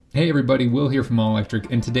Hey everybody, Will here from All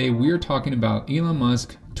Electric, and today we are talking about Elon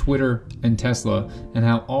Musk, Twitter, and Tesla, and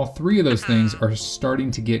how all three of those things are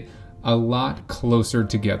starting to get a lot closer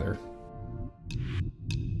together.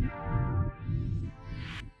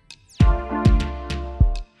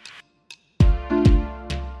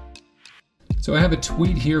 So I have a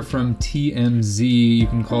tweet here from TMZ. You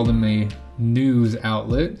can call them a news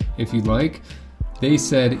outlet if you'd like. They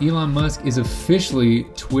said Elon Musk is officially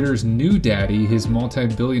Twitter's new daddy. His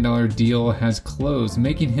multi-billion-dollar deal has closed,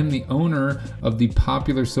 making him the owner of the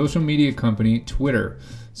popular social media company Twitter.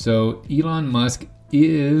 So Elon Musk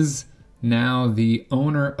is now the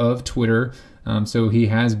owner of Twitter. So he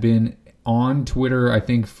has been on Twitter, I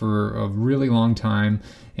think, for a really long time.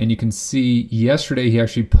 And you can see yesterday he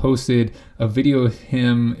actually posted a video of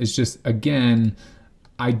him. It's just, again,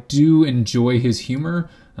 I do enjoy his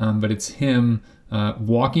humor, but it's him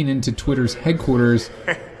walking into Twitter's headquarters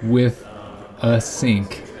with a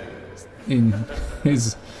sink. In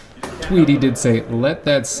his tweet, he did say, "Let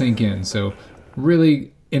that sink in." So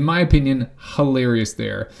really, in my opinion, hilarious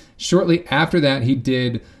there. Shortly after that, he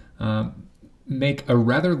did make a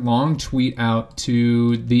rather long tweet out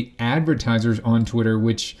to the advertisers on Twitter,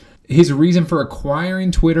 which his reason for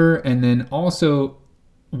acquiring Twitter, and then also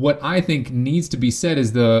what I think needs to be said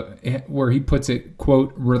is where he puts it,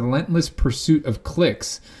 quote, relentless pursuit of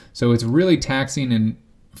clicks. So it's really taxing and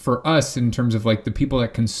for us in terms of like the people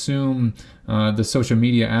that consume the social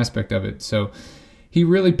media aspect of it. So he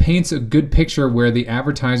really paints a good picture where the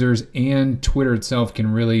advertisers and Twitter itself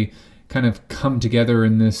can really kind of come together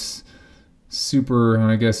in this super,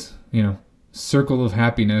 I guess, circle of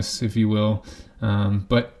happiness, if you will.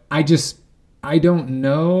 But I don't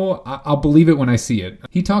know. I'll believe it when I see it.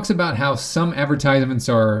 He talks about how some advertisements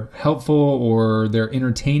are helpful or they're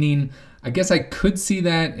entertaining. I guess I could see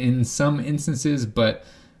that in some instances, but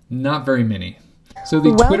not very many. So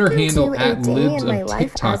the Twitter handle at libs of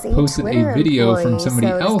TikTok posted a video from somebody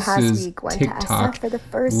else's TikTok,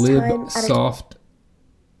 libsoft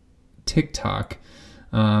TikTok.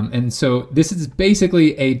 And so this is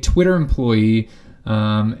basically a Twitter employee,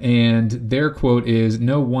 and their quote is,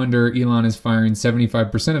 "No wonder Elon is firing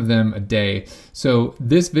 75% of them a day." So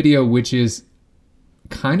this video, which is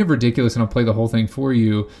kind of ridiculous, and I'll play the whole thing for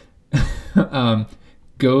you,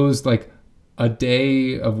 goes like a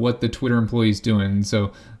day of what the Twitter employee is doing.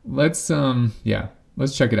 So let's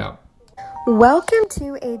check it out. Welcome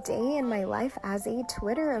to a day in my life as a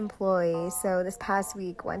Twitter employee. So this past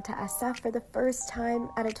week, went to SF for the first time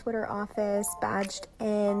at a Twitter office, badged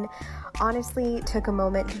in. Honestly, took a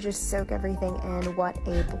moment to just soak everything in. What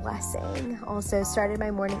a blessing. Also started my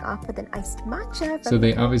morning off with an iced matcha. So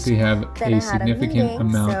they obviously have a significant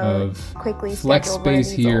amount of flex space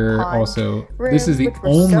here. Also, this is the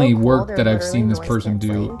only work that I've seen this person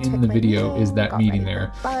do in the video is that meeting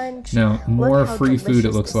there. Now, more free food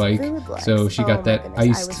it looks like. So she got that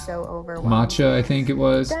iced matcha, I think it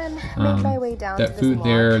was. That food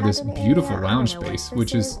there, this beautiful lounge space,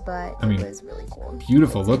 which is,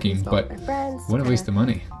 beautiful looking, but what a waste of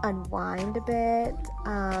money. Unwind a bit.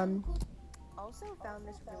 Also found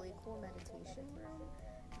this really cool meditation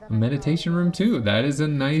room. A meditation room too. That is a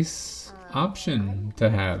nice option to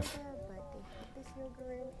have.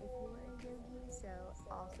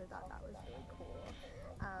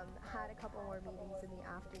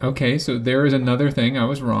 Okay, so there is another thing. I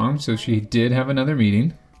was wrong. So she did have another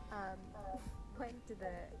meeting. Went to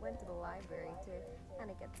the library to kind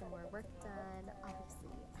of get some more work done. Obviously,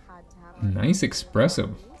 had to have nice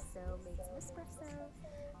espresso. So made some espresso,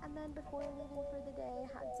 and then before leaving for the day,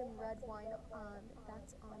 had some red wine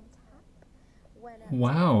that's on tap. Went at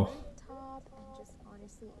wow. the top and just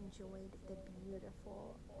honestly enjoyed the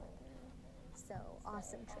beautiful weather. So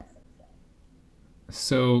awesome trip.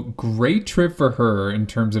 So great trip for her in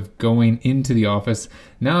terms of going into the office.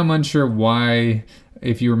 Now I'm unsure why.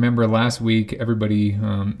 If you remember last week,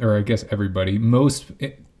 most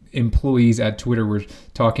employees at Twitter were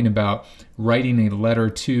talking about writing a letter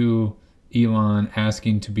to Elon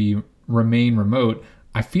asking to remain remote.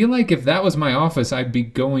 I feel like if that was my office, I'd be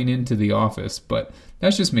going into the office, but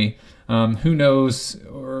that's just me. Who knows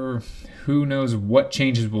what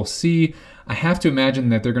changes we'll see. I have to imagine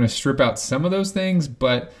that they're going to strip out some of those things,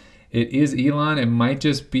 but it is Elon. It might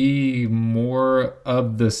just be more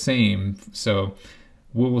of the same. So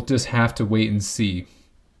we'll just have to wait and see.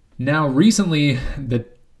 Now, recently, the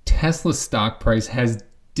Tesla stock price has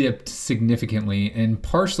dipped significantly, and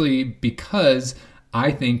partially because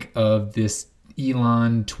I think of this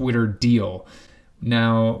Elon Twitter deal.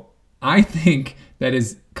 Now, I think that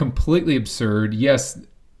is completely absurd. Yes,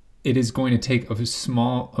 it is going to take a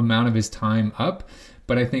small amount of his time up,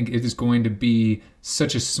 but I think it is going to be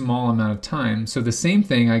such a small amount of time. So the same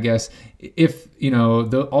thing, I guess, if,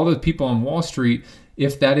 all the people on Wall Street,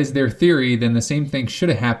 if that is their theory, then the same thing should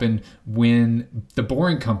have happened when the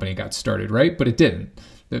Boring Company got started, right? But it didn't.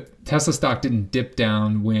 The Tesla stock didn't dip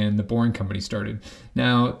down when the Boring Company started.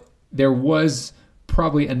 Now, there was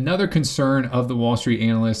probably another concern of the Wall Street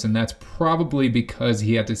analysts, and that's probably because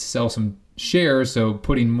he had to sell some shares, so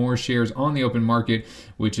putting more shares on the open market,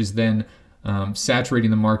 which is then saturating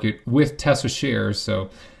the market with Tesla shares. So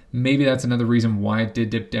maybe that's another reason why it did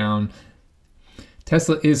dip down.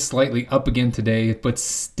 Tesla is slightly up again today, but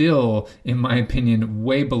still, in my opinion,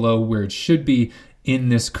 way below where it should be in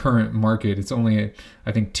this current market. It's only,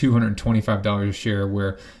 I think, $225 a share,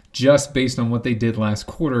 where just based on what they did last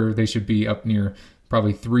quarter, they should be up near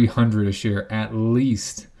probably $300 a share at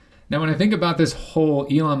least. Now, when I think about this whole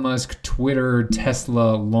Elon Musk, Twitter,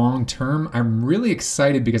 Tesla long term, I'm really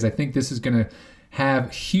excited because I think this is going to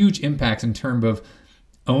have huge impacts in terms of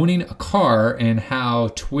owning a car and how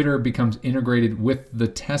Twitter becomes integrated with the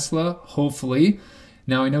Tesla, hopefully.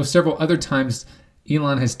 Now, I know several other times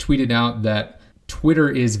Elon has tweeted out that Twitter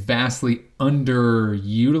is vastly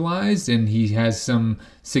underutilized, and he has some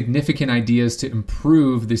significant ideas to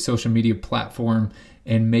improve the social media platform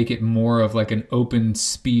and make it more of like an open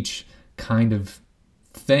speech kind of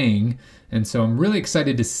thing. And so I'm really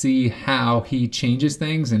excited to see how he changes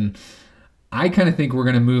things. And I kind of think we're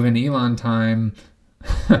going to move in Elon time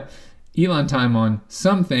on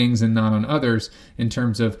some things and not on others, in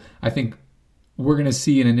terms of, I think we're going to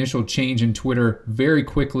see an initial change in Twitter very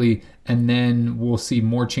quickly, and then we'll see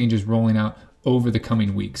more changes rolling out over the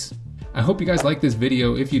coming weeks. I hope you guys liked this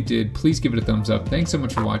video. If you did, please give it a thumbs up. Thanks so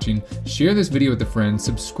much for watching. Share this video with a friend,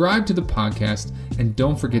 subscribe to the podcast, and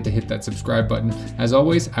don't forget to hit that subscribe button. As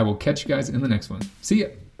always, I will catch you guys in the next one. See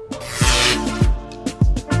ya.